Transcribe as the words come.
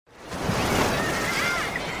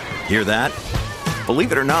Hear that?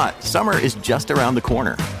 Believe it or not, summer is just around the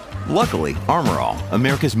corner. Luckily, Armor All,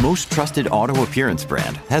 America's most trusted auto appearance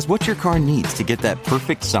brand, has what your car needs to get that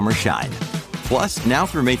perfect summer shine. Plus, now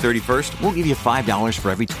through May 31st, we'll give you $5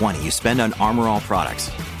 for every $20 you spend on Armor All products.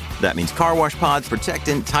 That means car wash pods,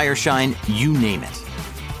 protectant, tire shine, you name it.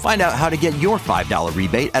 Find out how to get your $5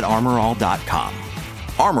 rebate at armorall.com.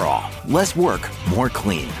 Armor All, less work, more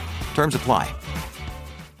clean. Terms apply.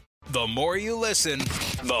 The more you listen,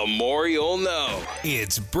 the more you'll know.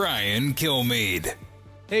 It's Brian Kilmeade.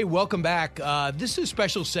 Hey, welcome back. This is a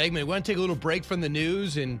special segment. We want to take a little break from the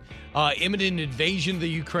news and imminent invasion of the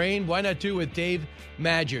Ukraine. Why not do it with Dave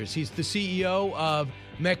Magers? He's the CEO of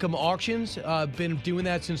Mecum Auctions. Been doing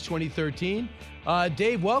that since 2013.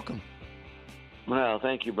 Dave, welcome. Well,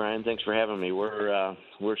 thank you, Brian. Thanks for having me.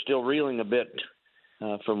 We're still reeling a bit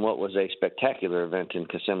from what was a spectacular event in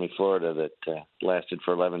Kissimmee, Florida that lasted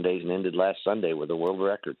for 11 days and ended last Sunday with a world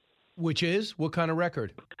record. Which is? What kind of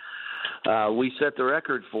record? We set the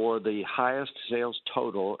record for the highest sales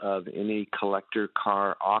total of any collector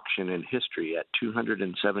car auction in history at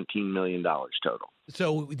 $217 million total.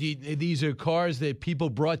 So these are cars that people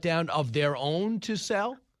brought down of their own to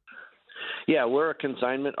sell? Yeah, we're a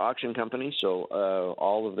consignment auction company, so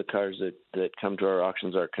all of the cars that come to our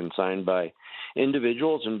auctions are consigned by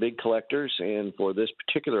individuals and big collectors. And for this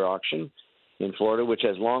particular auction in Florida, which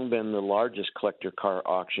has long been the largest collector car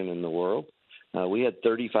auction in the world, we had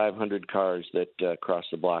 3,500 cars that crossed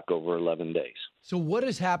the block over 11 days. So what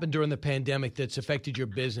has happened during the pandemic that's affected your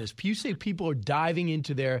business? You say people are diving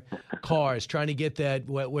into their cars, trying to get that,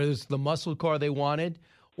 whether it's the muscle car they wanted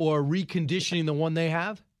or reconditioning the one they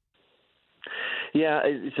have? Yeah,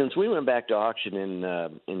 since we went back to auction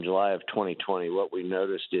in July of 2020, what we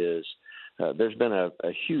noticed is there's been a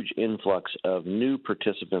huge influx of new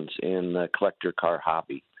participants in the collector car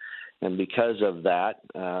hobby. And because of that,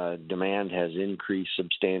 demand has increased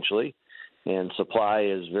substantially, and supply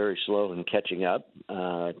is very slow in catching up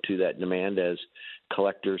to that demand. As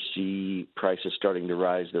collectors see prices starting to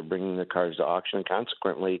rise, they're bringing their cars to auction, and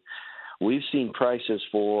consequently, we've seen prices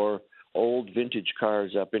for old vintage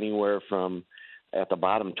cars up anywhere from at the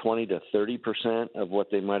bottom 20 to 30% of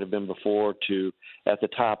what they might have been before to at the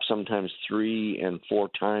top sometimes 3 and 4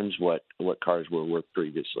 times what cars were worth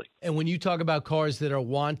previously. And when you talk about cars that are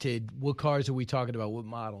wanted, what cars are we talking about? What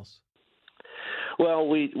models? Well,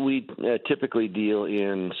 we typically deal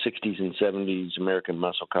in 60s and 70s American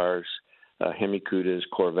muscle cars, Hemi Cudas,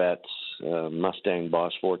 Corvettes, Mustang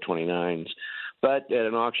Boss 429s. But at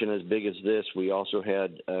an auction as big as this, we also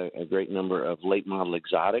had a great number of late model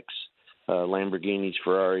exotics, Lamborghinis,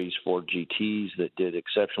 Ferraris, Ford GTs that did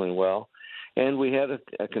exceptionally well. And we had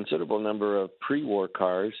a considerable number of pre-war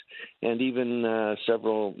cars and even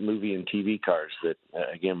several movie and TV cars that,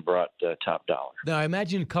 again, brought top dollar. Now, I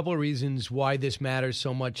imagine a couple of reasons why this matters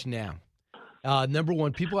so much now. Number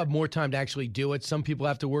one, people have more time to actually do it. Some people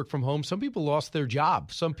have to work from home. Some people lost their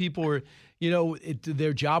job. Some people are,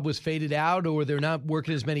 their job was faded out, or they're not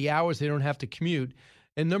working as many hours. They don't have to commute.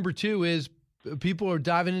 And number two is people are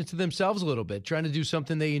diving into themselves a little bit, trying to do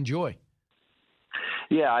something they enjoy.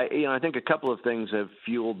 Yeah, I think a couple of things have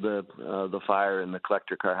fueled the fire in the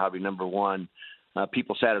collector car hobby. Number one,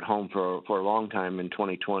 people sat at home for a long time in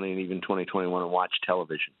 2020 and even 2021 and watched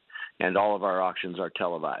television. And all of our auctions are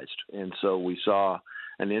televised. And so we saw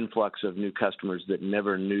an influx of new customers that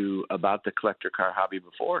never knew about the collector car hobby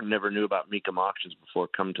before, never knew about Mecum Auctions before,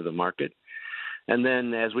 come to the market. And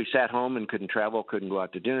then as we sat home and couldn't travel, couldn't go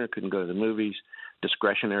out to dinner, couldn't go to the movies,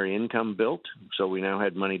 discretionary income built. So we now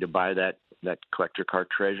had money to buy that collector car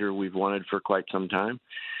treasure we've wanted for quite some time.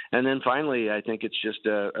 And then finally, I think it's just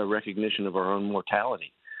a recognition of our own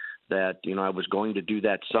mortality, that, I was going to do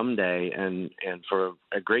that someday. And for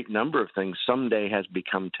a great number of things, someday has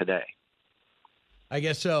become today. I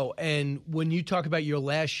guess so. And when you talk about your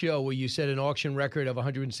last show where you set an auction record of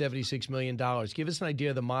 $176 million, give us an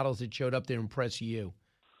idea of the models that showed up that impressed you.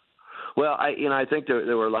 Well, I think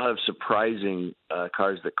there were a lot of surprising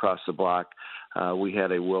cars that crossed the block. We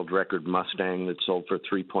had a world record Mustang that sold for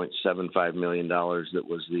 $3.75 million. That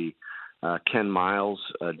was the Ken Miles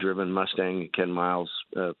driven Mustang. Ken Miles,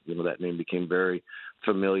 that name became very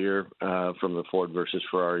familiar from the Ford versus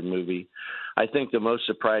Ferrari movie. I think the most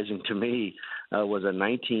surprising to me was a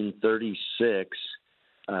 1936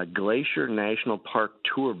 Glacier National Park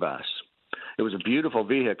tour bus. It was a beautiful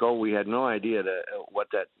vehicle. We had no idea what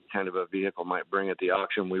that kind of a vehicle might bring at the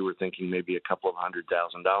auction. We were thinking maybe a couple of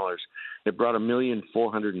 $100,000. It brought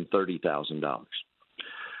 $1,430,000.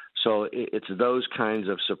 So it's those kinds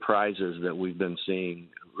of surprises that we've been seeing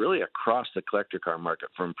really across the collector car market,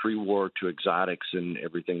 from pre-war to exotics and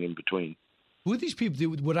everything in between. Who are these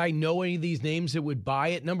people? Would I know any of these names that would buy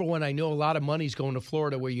it? Number one, I know a lot of money's going to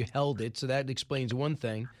Florida where you held it, so that explains one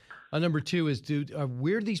thing. Number two is,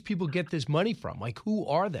 where do these people get this money from? Like, who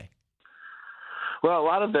are they? Well, a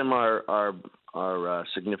lot of them are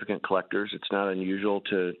significant collectors. It's not unusual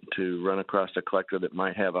to run across a collector that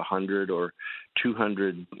might have 100 or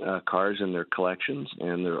 200 cars in their collections,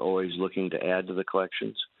 and they're always looking to add to the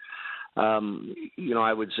collections.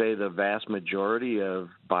 I would say the vast majority of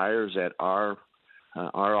buyers at our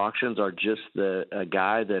auctions are just a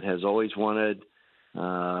guy that has always wanted a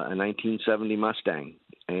 1970 Mustang,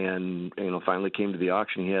 and finally came to the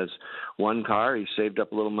auction. He has one car. He saved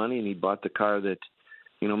up a little money, and he bought the car that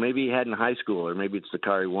maybe he had in high school, or maybe it's the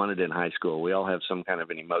car he wanted in high school. We all have some kind of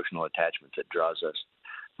an emotional attachment that draws us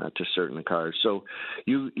to certain cars. So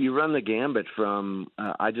you run the gambit from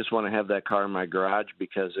I just want to have that car in my garage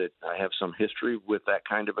because I have some history with that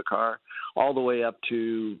kind of a car, all the way up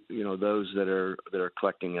to those that are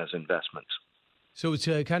collecting as investments. So it's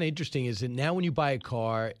kind of interesting, is that now when you buy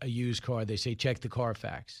a used car, they say check the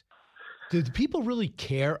Carfax. Do the people really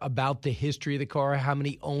care about the history of the car, how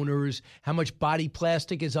many owners, how much body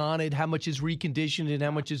plastic is on it, how much is reconditioned, and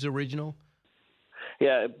how much is original?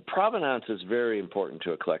 Yeah, provenance is very important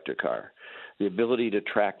to a collector car. The ability to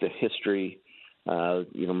track the history.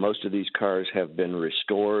 Most of these cars have been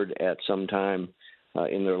restored at some time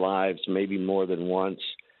in their lives, maybe more than once.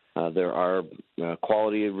 There are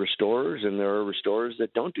quality restorers, and there are restorers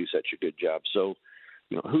that don't do such a good job. So,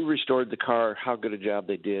 who restored the car, how good a job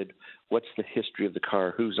they did, what's the history of the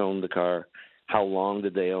car, who's owned the car, how long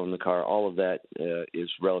did they own the car, all of that is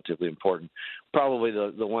relatively important. Probably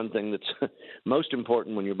the one thing that's most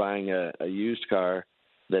important when you're buying a used car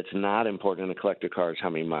that's not important in a collector car is how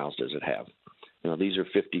many miles does it have. These are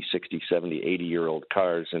 50, 60, 70, 80-year-old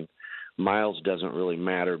cars, and miles doesn't really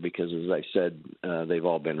matter because, as I said, they've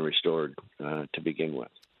all been restored to begin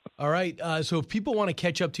with. All right. So if people want to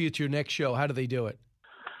catch up to you at your next show, how do they do it?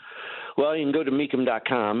 Well, you can go to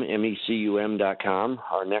Mecum.com, MECUM.com.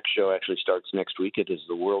 Our next show actually starts next week. It is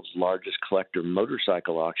the world's largest collector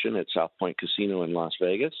motorcycle auction at South Point Casino in Las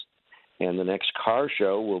Vegas. And the next car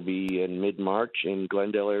show will be in mid-March in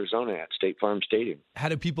Glendale, Arizona at State Farm Stadium. How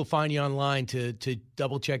do people find you online to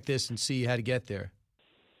double-check this and see how to get there?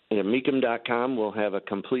 At Mecum.com, we'll have a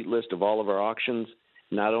complete list of all of our auctions.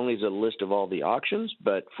 Not only is it a list of all the auctions,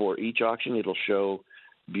 but for each auction, it'll show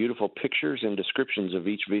beautiful pictures and descriptions of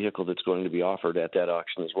each vehicle that's going to be offered at that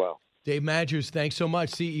auction as well. Dave Magers, thanks so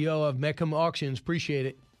much, CEO of Mecum Auctions. Appreciate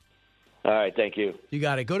it. All right, thank you. You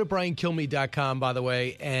got it. Go to BrianKilmeade.com, by the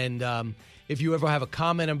way, and if you ever have a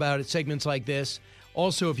comment about it, segments like this.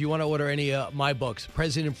 Also, if you want to order any of my books,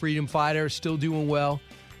 President Freedom Fighter, still doing well.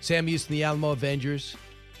 Sam Houston, the Alamo Avengers.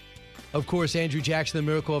 Of course, Andrew Jackson, The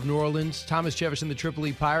Miracle of New Orleans. Thomas Jefferson, The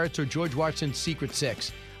Tripoli Pirates, or George Washington's Secret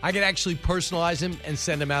Six. I can actually personalize them and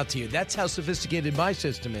send them out to you. That's how sophisticated my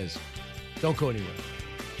system is. Don't go anywhere.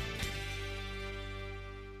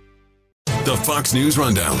 The Fox News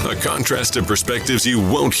Rundown, a contrast of perspectives you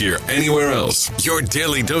won't hear anywhere else. Your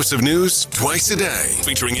daily dose of news twice a day,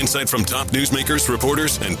 featuring insight from top newsmakers,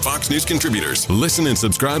 reporters, and Fox News contributors. Listen and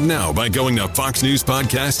subscribe now by going to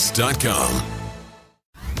foxnewspodcasts.com.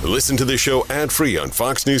 Listen to the show ad-free on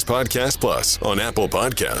Fox News Podcast Plus, on Apple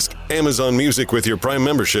Podcast, Amazon Music with your Prime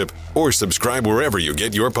membership, or subscribe wherever you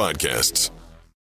get your podcasts.